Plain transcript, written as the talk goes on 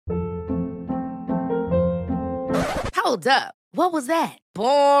Hold up. What was that?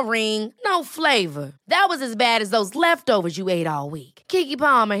 Boring. No flavor. That was as bad as those leftovers you ate all week. Keke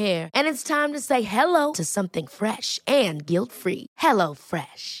Palmer here, and it's time to say hello to something fresh and guilt-free. Hello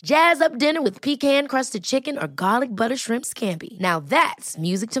Fresh. Jazz up dinner with pecan-crusted chicken or garlic butter shrimp scampi. Now that's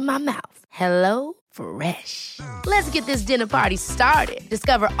music to my mouth. Hello Fresh. Let's get this dinner party started.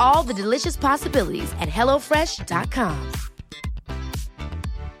 Discover all the delicious possibilities at hellofresh.com.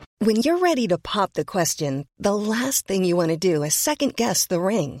 When you're ready to pop the question, the last thing you want to do is second-guess the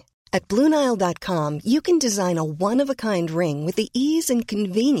ring. At BlueNile.com, you can design a one-of-a-kind ring with the ease and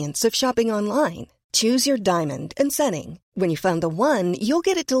convenience of shopping online. Choose your diamond and setting. When you find the one, you'll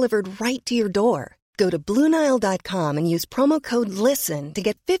get it delivered right to your door. Go to BlueNile.com and use promo code LISTEN to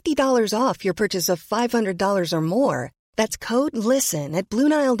get $50 off your purchase of $500 or more. That's code LISTEN at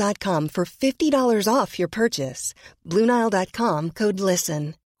BlueNile.com for $50 off your purchase. BlueNile.com, code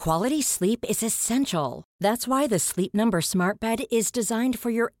LISTEN. Quality sleep is essential. That's why the Sleep Number Smart Bed is designed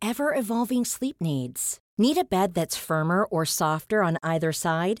for your ever-evolving sleep needs. Need a bed that's firmer or softer on either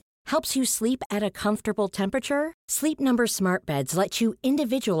side? Helps you sleep at a comfortable temperature? Sleep Number Smart Beds let you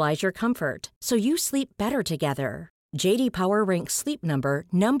individualize your comfort, so you sleep better together. J.D. Power ranks Sleep Number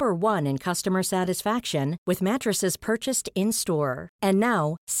number 1 in customer satisfaction with mattresses purchased in-store. And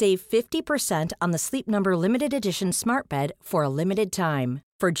now, save 50% on the Sleep Number Limited Edition Smart Bed for a limited time.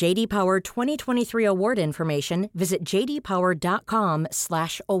 For J.D. Power 2023 award information, visit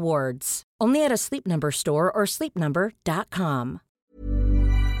jdpower.com/awards. Only at a Sleep Number store or sleepnumber.com.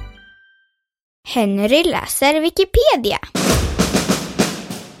 Henry läser Wikipedia.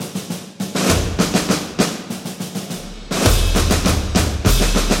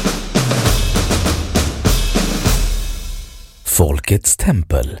 Folkets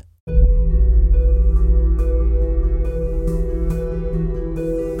tempel.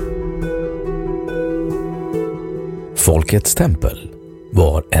 Folkets tempel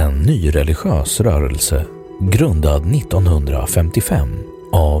var en ny religiös rörelse grundad 1955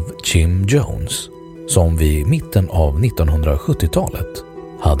 av Jim Jones, som vid mitten av 1970-talet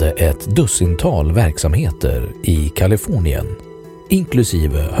hade ett dussintal verksamheter i Kalifornien,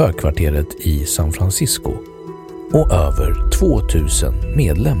 inklusive högkvarteret i San Francisco, och över 2000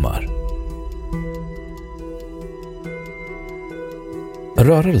 medlemmar.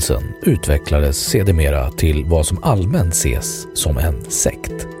 Rörelsen utvecklades sedermera till vad som allmänt ses som en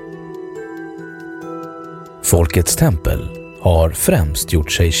sekt. Folkets tempel har främst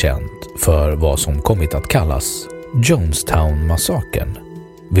gjort sig känt för vad som kommit att kallas Jonestown-massakern,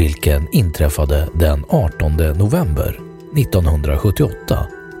 vilken inträffade den 18 november 1978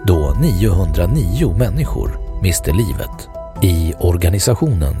 då 909 människor miste livet i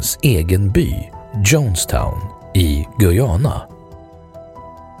organisationens egen by Jonestown i Guyana.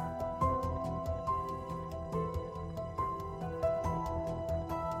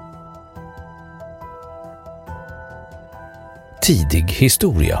 Tidig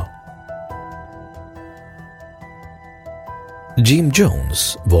historia. Jim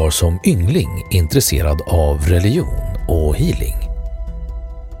Jones var som yngling intresserad av religion och healing.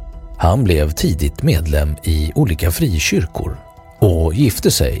 Han blev tidigt medlem i olika frikyrkor och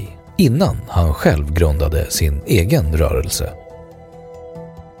gifte sig innan han själv grundade sin egen rörelse.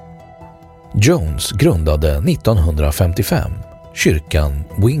 Jones grundade 1955 kyrkan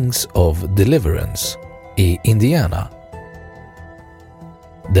Wings of Deliverance i Indiana.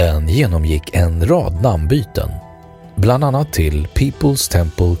 Den genomgick en rad namnbyten, bland annat till People's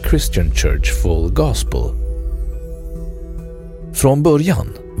Temple Christian Church Full Gospel. Från början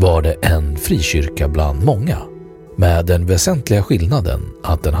var det en frikyrka bland många, med den väsentliga skillnaden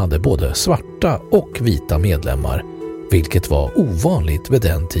att den hade både svarta och vita medlemmar, vilket var ovanligt vid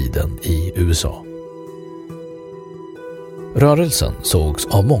den tiden i USA. Rörelsen sågs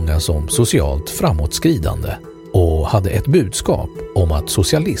av många som socialt framåtskridande och hade ett budskap om att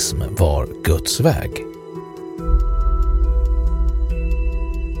socialism var Guds väg.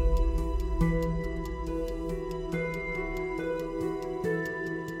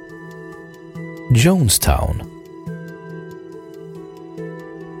 Jonestown.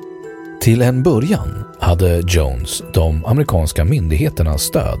 Till en början hade Jones de amerikanska myndigheternas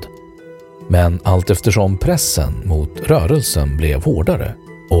stöd, men allt eftersom pressen mot rörelsen blev hårdare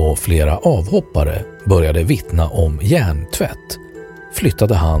och flera avhoppare började vittna om hjärntvätt,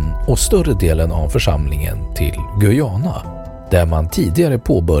 flyttade han och större delen av församlingen till Guyana, där man tidigare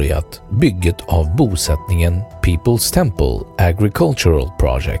påbörjat bygget av bosättningen People's Temple Agricultural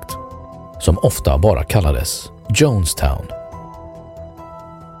Project, som ofta bara kallades Jonestown.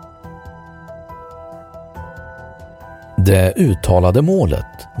 Det uttalade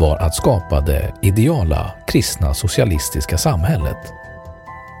målet var att skapa det ideala kristna socialistiska samhället.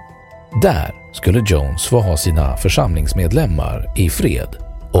 Där skulle Jones få ha sina församlingsmedlemmar i fred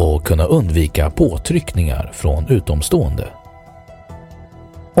och kunna undvika påtryckningar från utomstående.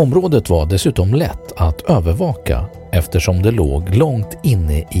 Området var dessutom lätt att övervaka eftersom det låg långt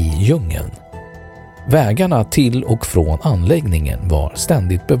inne i djungeln. Vägarna till och från anläggningen var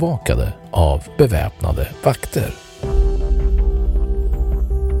ständigt bevakade av beväpnade vakter.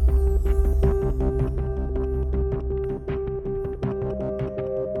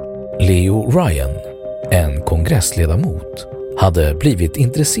 Leo Ryan, en kongressledamot, hade blivit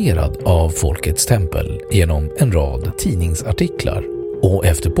intresserad av Folkets tempel genom en rad tidningsartiklar och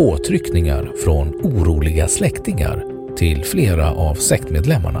efter påtryckningar från oroliga släktingar till flera av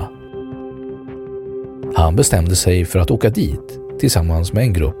sektmedlemmarna. Han bestämde sig för att åka dit tillsammans med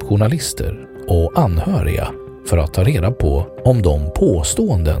en grupp journalister och anhöriga för att ta reda på om de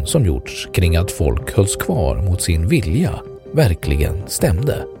påståenden som gjorts kring att folk hölls kvar mot sin vilja verkligen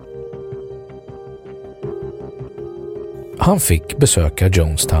stämde. Han fick besöka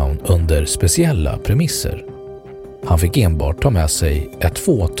Jonestown under speciella premisser. Han fick enbart ta med sig ett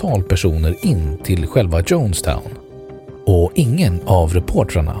fåtal personer in till själva Jonestown och ingen av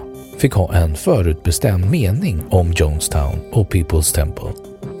reportrarna fick ha en förutbestämd mening om Jonestown och People's Temple.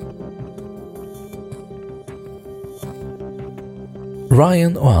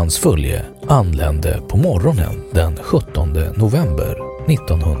 Ryan och hans följe anlände på morgonen den 17 november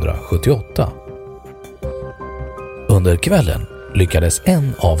 1978. Under kvällen lyckades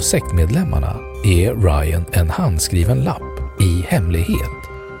en av sektmedlemmarna ge Ryan en handskriven lapp i hemlighet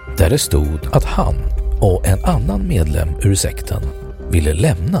där det stod att han och en annan medlem ur sekten ville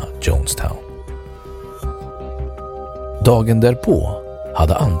lämna Jonestown. Dagen därpå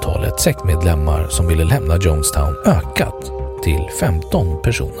hade antalet sektmedlemmar som ville lämna Jonestown ökat till 15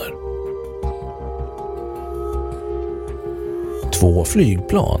 personer. 2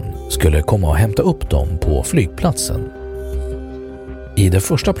 flygplan skulle komma och hämta upp dem på flygplatsen. I det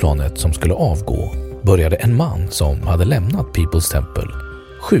första planet som skulle avgå började en man som hade lämnat People's Temple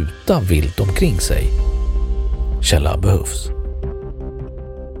skjuta vilt omkring sig. Källa behövs.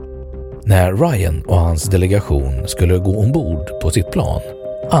 När Ryan och hans delegation skulle gå ombord på sitt plan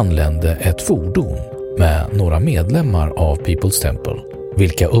anlände ett fordon med några medlemmar av People's Temple,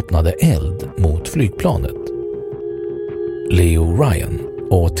 vilka öppnade eld mot flygplanet. Leo Ryan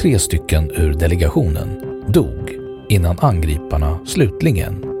och 3 stycken ur delegationen dog innan angriparna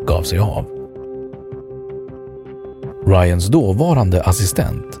slutligen gav sig av. Ryans dåvarande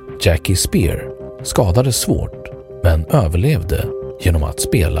assistent Jackie Spear skadades svårt men överlevde genom att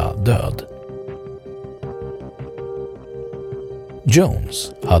spela död.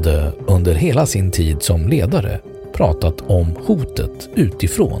 Jones hade under hela sin tid som ledare pratat om hotet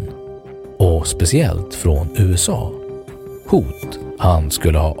utifrån och speciellt från USA. Hot han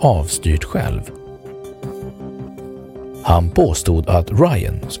skulle ha avstyrt själv. Han påstod att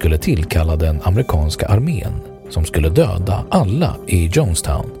Ryan skulle tillkalla den amerikanska armén som skulle döda alla i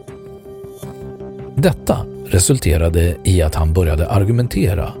Jonestown. Detta resulterade i att han började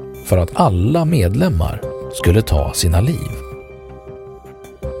argumentera för att alla medlemmar skulle ta sina liv.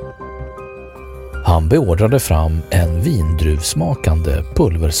 Han beordrade fram en vindruvsmakande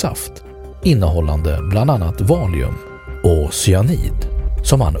pulversaft innehållande bland annat valium och cyanid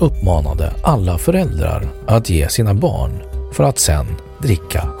som han uppmanade alla föräldrar att ge sina barn för att sen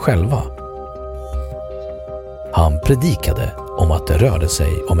dricka själva. Han predikade om att det rörde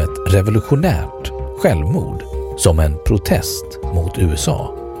sig om ett revolutionärt självmord som en protest mot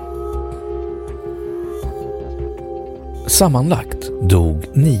USA. Sammanlagt dog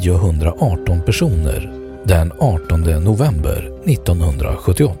 918 personer den 18 november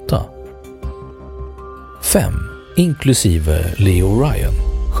 1978. 5, inklusive Leo Ryan,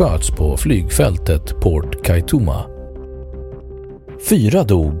 sköts på flygfältet Port Kaituma. 4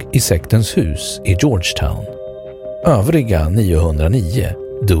 dog i sektens hus i Georgetown. Övriga 909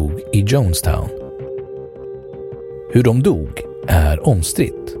 dog i Jonestown. Hur de dog är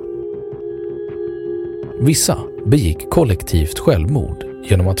omstritt. Vissa begick kollektivt självmord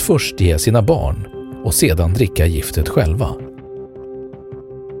genom att först ge sina barn och sedan dricka giftet själva.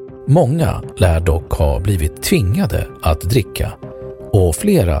 Många lär dock ha blivit tvingade att dricka och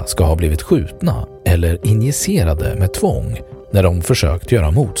flera ska ha blivit skjutna eller injicerade med tvång när de försökt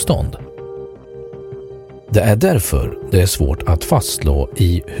göra motstånd. Det är därför det är svårt att fastslå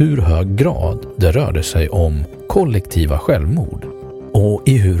i hur hög grad det rörde sig om kollektiva självmord och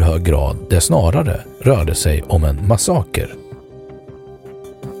i hur hög grad det snarare rörde sig om en massaker.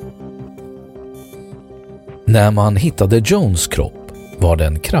 När man hittade Jones kropp var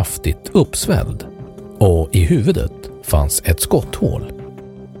den kraftigt uppsvälld och i huvudet fanns ett skotthål.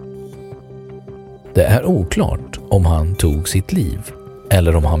 Det är oklart om han tog sitt liv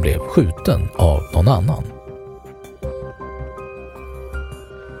eller om han blev skjuten av någon annan.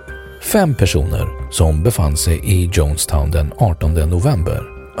 5 personer som befann sig i Jonestown den 18 november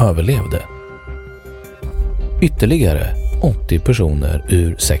överlevde. Ytterligare 80 personer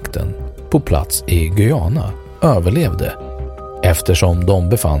ur sekten på plats i Guyana överlevde eftersom de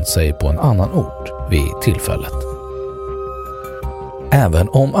befann sig på en annan ort vid tillfället. Även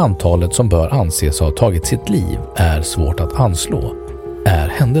om antalet som bör anses ha tagit sitt liv är svårt att anslå, är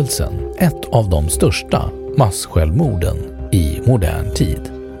händelsen ett av de största massjälvmorden i modern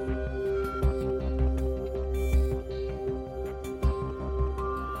tid.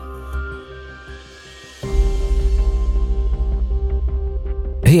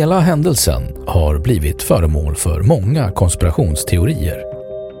 Hela händelsen har blivit föremål för många konspirationsteorier.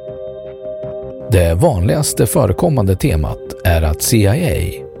 Det vanligaste förekommande temat är att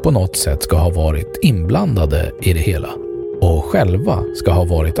CIA på något sätt ska ha varit inblandade i det hela och själva ska ha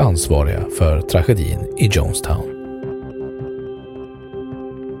varit ansvariga för tragedin i Jonestown.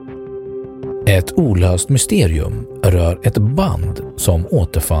 Ett olöst mysterium rör ett band som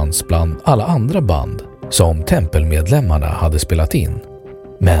återfanns bland alla andra band som tempelmedlemmarna hade spelat in,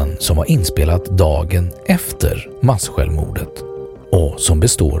 men som var inspelat dagen efter massjälvmordet och som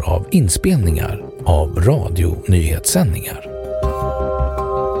består av inspelningar av radionyhetssändningar.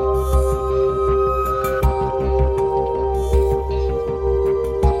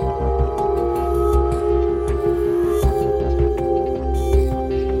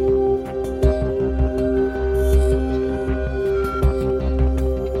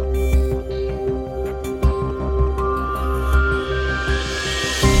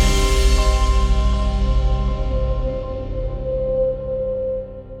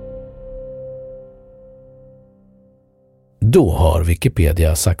 Då har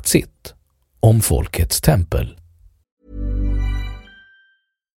Wikipedia sagt sitt om Folkets tempel.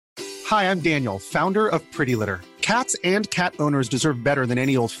 Hi, I'm Daniel, founder of Pretty Litter. Cats and cat owners deserve better than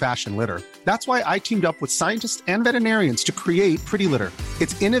any old-fashioned litter. That's why I teamed up with scientists and veterinarians to create Pretty Litter.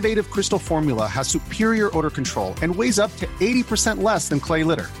 Its innovative crystal formula has superior odor control and weighs up to 80% less than clay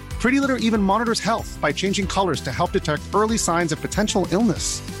litter. Pretty Litter even monitors health by changing colors to help detect early signs of potential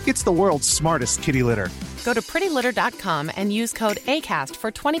illness. It's the world's smartest kitty litter. Go to prettylitter.com and use code ACAST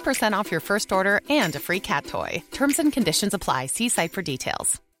for 20% off your first order and a free cat toy. Terms and conditions apply. See site for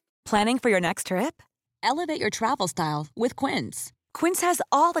details. Planning for your next trip? Elevate your travel style with Quince. Quince has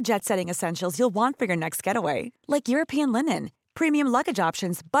all the jet-setting essentials you'll want for your next getaway, like European linen, premium luggage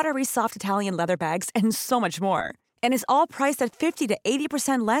options, buttery soft Italian leather bags, and so much more. And is all priced at 50 to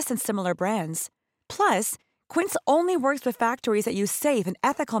 80% less than similar brands. Plus, Quince only works with factories that use safe and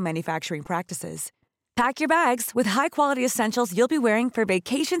ethical manufacturing practices. Pack your bags with high-quality essentials you'll be wearing for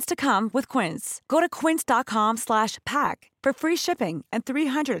vacations to come with Quince. Go to quince.com/pack for free shipping and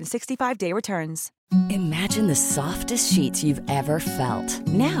 365-day returns. Imagine the softest sheets you've ever felt.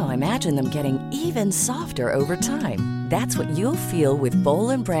 Now imagine them getting even softer over time. That's what you'll feel with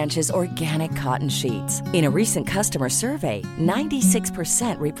Boll & Branch's organic cotton sheets. In a recent customer survey,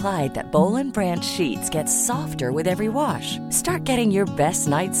 96% replied that Boll & Branch sheets get softer with every wash. Start getting your best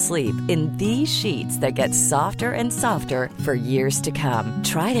night's sleep in these sheets that get softer and softer for years to come.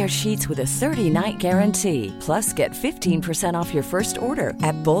 Try their sheets with a 30-night guarantee. Plus, get 15% off your first order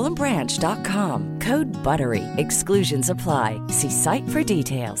at bollandbranch.com. Code BUTTERY. Exclusions apply. See site for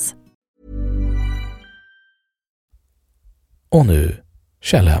details. Och nu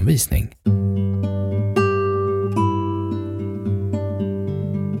källhänvisning.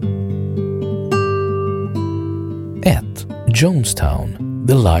 1. Jonestown,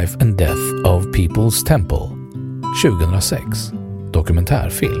 The Life and Death of People's Temple 2006.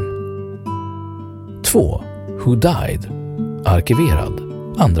 Dokumentärfilm. 2. Who Died? Arkiverad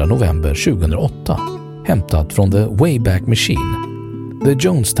 2 november 2008. Hämtat från The Wayback Machine, The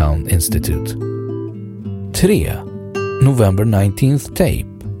Jonestown Institute. 3. November 19th Tape.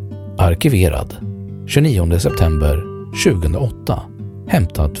 Arkiverad 29 september 2008.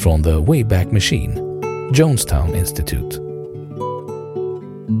 Hämtat från The Wayback Machine, Jonestown Institute.